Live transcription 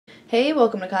Hey,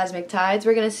 welcome to Cosmic Tides.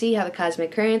 We're going to see how the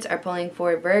cosmic currents are pulling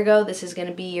for Virgo. This is going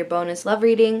to be your bonus love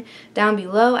reading. Down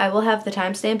below, I will have the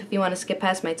timestamp if you want to skip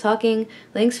past my talking.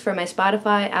 Links for my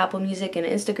Spotify, Apple Music, and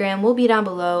Instagram will be down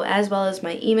below, as well as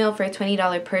my email for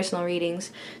 $20 personal readings.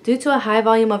 Due to a high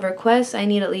volume of requests, I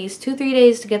need at least 2-3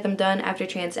 days to get them done after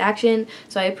transaction,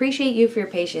 so I appreciate you for your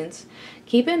patience.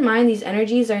 Keep in mind these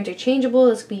energies are interchangeable.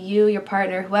 This could be you, your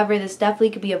partner, whoever. This definitely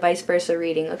could be a vice versa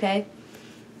reading, okay?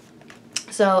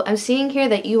 So I'm seeing here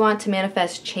that you want to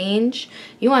manifest change.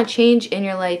 You want change in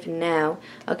your life now,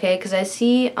 okay? Because I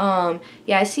see,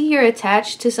 I see you're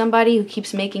attached to somebody who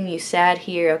keeps making you sad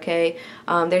here, okay?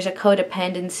 There's a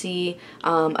codependency,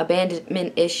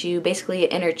 abandonment issue, basically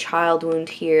an inner child wound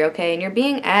here, okay? And you're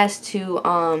being asked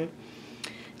to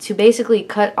basically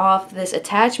cut off this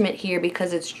attachment here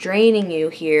because it's draining you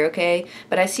here, okay?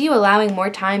 But I see you allowing more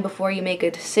time before you make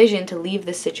a decision to leave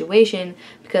this situation,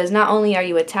 because not only are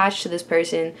you attached to this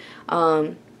person,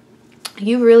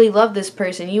 you really love this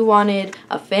person. You wanted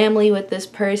a family with this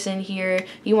person here.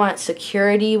 You want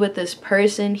security with this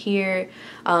person here.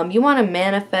 You want to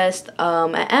manifest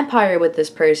an empire with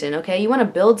this person, okay? You want to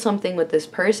build something with this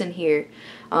person here.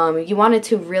 You want it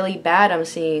to really bad, I'm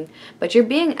seeing. But you're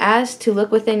being asked to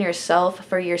look within yourself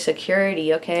for your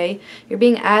security, okay? You're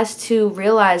being asked to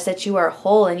realize that you are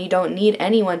whole and you don't need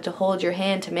anyone to hold your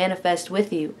hand to manifest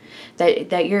with you.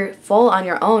 That you're full on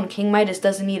your own. King Midas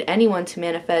doesn't need anyone to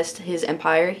manifest his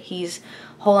empire. He's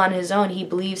whole on his own. He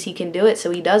believes he can do it,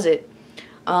 so he does it.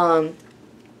 So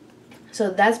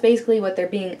that's basically what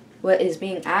is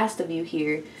being asked of you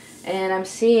here. And I'm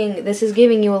seeing this is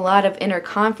giving you a lot of inner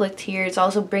conflict here. It's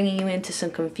also bringing you into some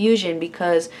confusion,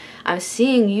 because I'm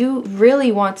seeing you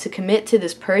really want to commit to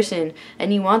this person,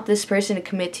 and you want this person to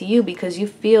commit to you because you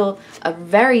feel a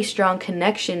very strong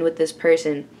connection with this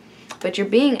person. But you're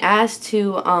being asked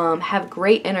to have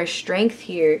great inner strength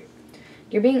here.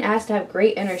 You're being asked to have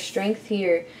great inner strength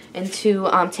here and to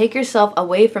take yourself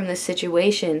away from this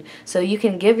situation so you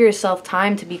can give yourself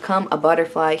time to become a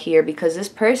butterfly here, because this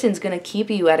person's going to keep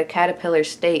you at a caterpillar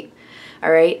state,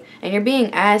 all right? And you're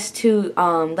being asked to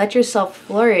let yourself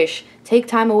flourish. Take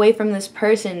time away from this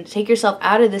person. Take yourself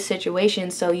out of this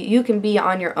situation so you can be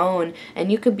on your own and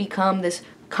you could become this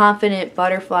confident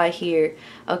butterfly here,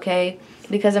 okay?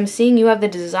 Because I'm seeing you have the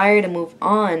desire to move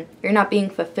on. You're not being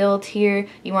fulfilled here.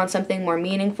 You want something more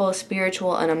meaningful,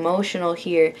 spiritual, and emotional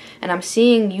here. And I'm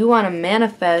seeing you want to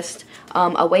manifest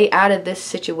a way out of this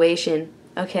situation,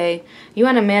 okay? You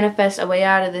want to manifest a way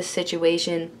out of this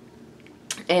situation.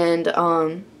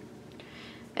 And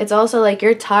it's also like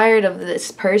you're tired of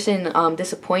this person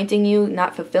disappointing you,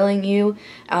 not fulfilling you.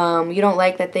 You don't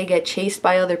like that they get chased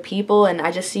by other people, and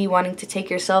I just see you wanting to take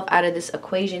yourself out of this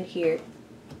equation here.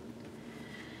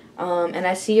 And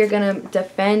I see you're going to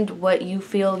defend what you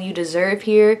feel you deserve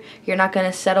here. You're not going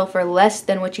to settle for less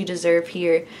than what you deserve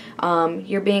here.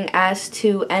 You're being asked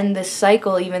to end this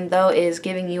cycle, even though it is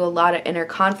giving you a lot of inner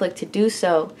conflict to do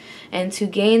so. And to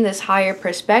gain this higher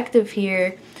perspective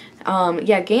here,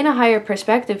 gain a higher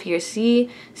perspective here. See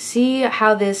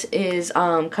how this is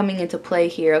coming into play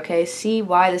here, okay? See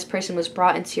why this person was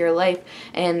brought into your life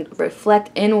and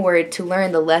reflect inward to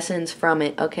learn the lessons from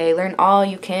it, okay? Learn all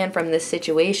you can from this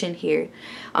situation here,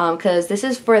 because this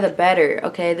is for the better,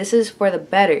 okay? This is for the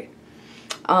better.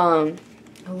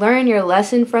 Learn your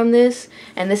lesson from this,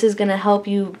 and this is going to help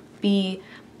you be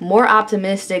more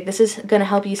optimistic. This is going to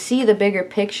help you see the bigger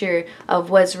picture of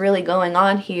what's really going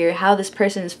on here, how this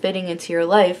person is fitting into your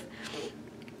life.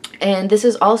 And this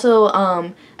is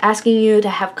also asking you to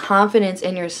have confidence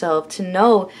in yourself, to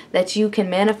know that you can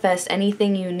manifest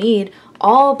anything you need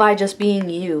all by just being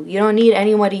you. You don't need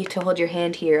anybody to hold your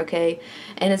hand here, okay?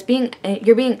 And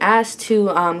you're being asked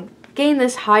to gain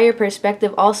this higher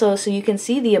perspective also, so you can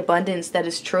see the abundance that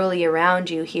is truly around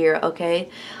you here, okay?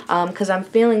 Because I'm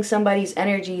feeling somebody's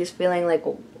energy is feeling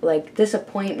like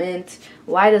disappointment.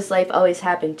 Why does life always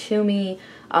happen to me?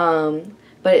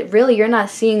 But really, you're not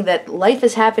seeing that life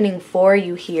is happening for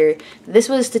you here. This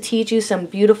was to teach you some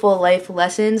beautiful life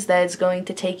lessons that is going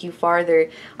to take you farther.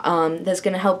 That's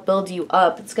going to help build you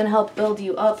up. It's going to help build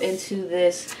you up into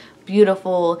this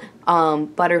beautiful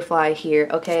butterfly here,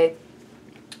 okay?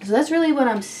 So that's really what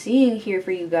I'm seeing here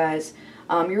for you guys.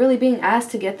 You're really being asked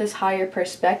to get this higher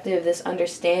perspective, this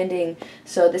understanding,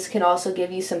 so this can also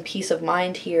give you some peace of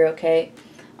mind here, okay?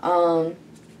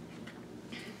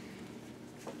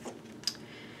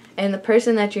 And the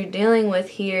person that you're dealing with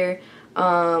here,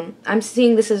 I'm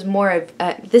seeing this is more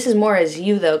as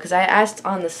you though, because I asked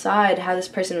on the side how this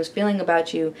person was feeling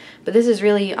about you, but this is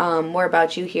really more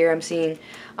about you here. I'm seeing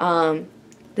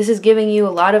This is giving you a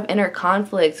lot of inner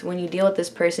conflict when you deal with this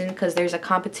person because there's a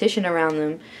competition around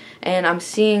them. And I'm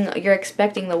seeing you're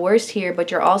expecting the worst here, but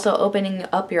you're also opening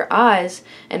up your eyes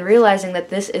and realizing that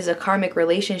this is a karmic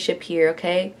relationship here,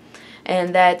 okay?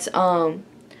 And that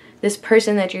this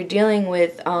person that you're dealing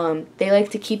with, they like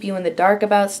to keep you in the dark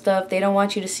about stuff. They don't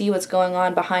want you to see what's going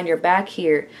on behind your back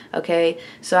here, okay?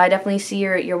 So I definitely see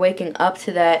you're waking up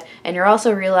to that, and you're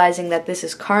also realizing that this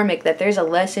is karmic, that there's a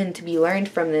lesson to be learned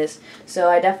from this. So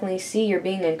I definitely see you're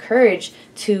being encouraged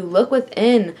to look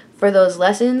within for those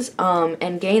lessons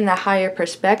and gain that higher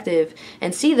perspective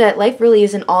and see that life really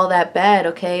isn't all that bad,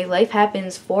 okay? Life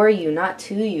happens for you, not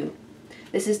to you.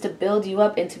 This is to build you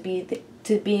up into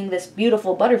being this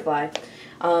beautiful butterfly,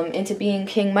 into being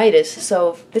King Midas.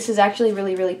 So this is actually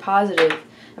really, really positive,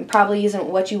 and probably isn't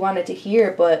what you wanted to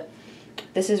hear, but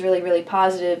this is really, really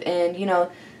positive. And you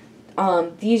know,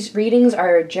 these readings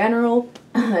are general.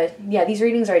 Yeah, these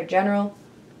readings are general.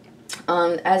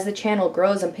 As the channel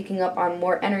grows, I'm picking up on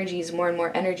more energies, more and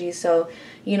more energies. So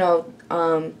you know,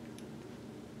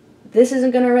 this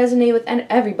isn't going to resonate with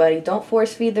everybody. Don't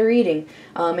force feed the reading.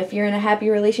 If you're in a happy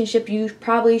relationship, you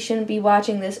probably shouldn't be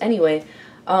watching this anyway.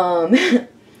 But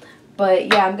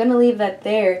yeah, I'm going to leave that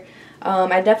there.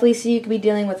 I definitely see you could be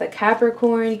dealing with a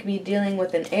Capricorn. You could be dealing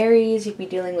with an Aries. You could be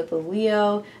dealing with a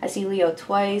Leo. I see Leo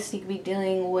twice. You could be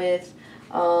dealing with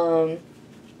a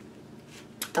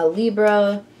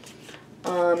Libra,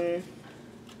 an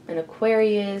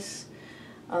Aquarius,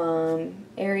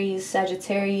 Aries,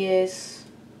 Sagittarius,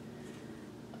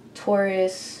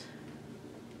 Taurus,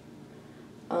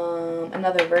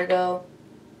 another Virgo.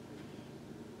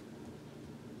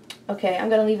 Okay, I'm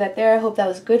going to leave that there. I hope that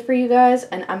was good for you guys,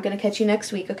 and I'm going to catch you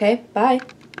next week, okay? Bye.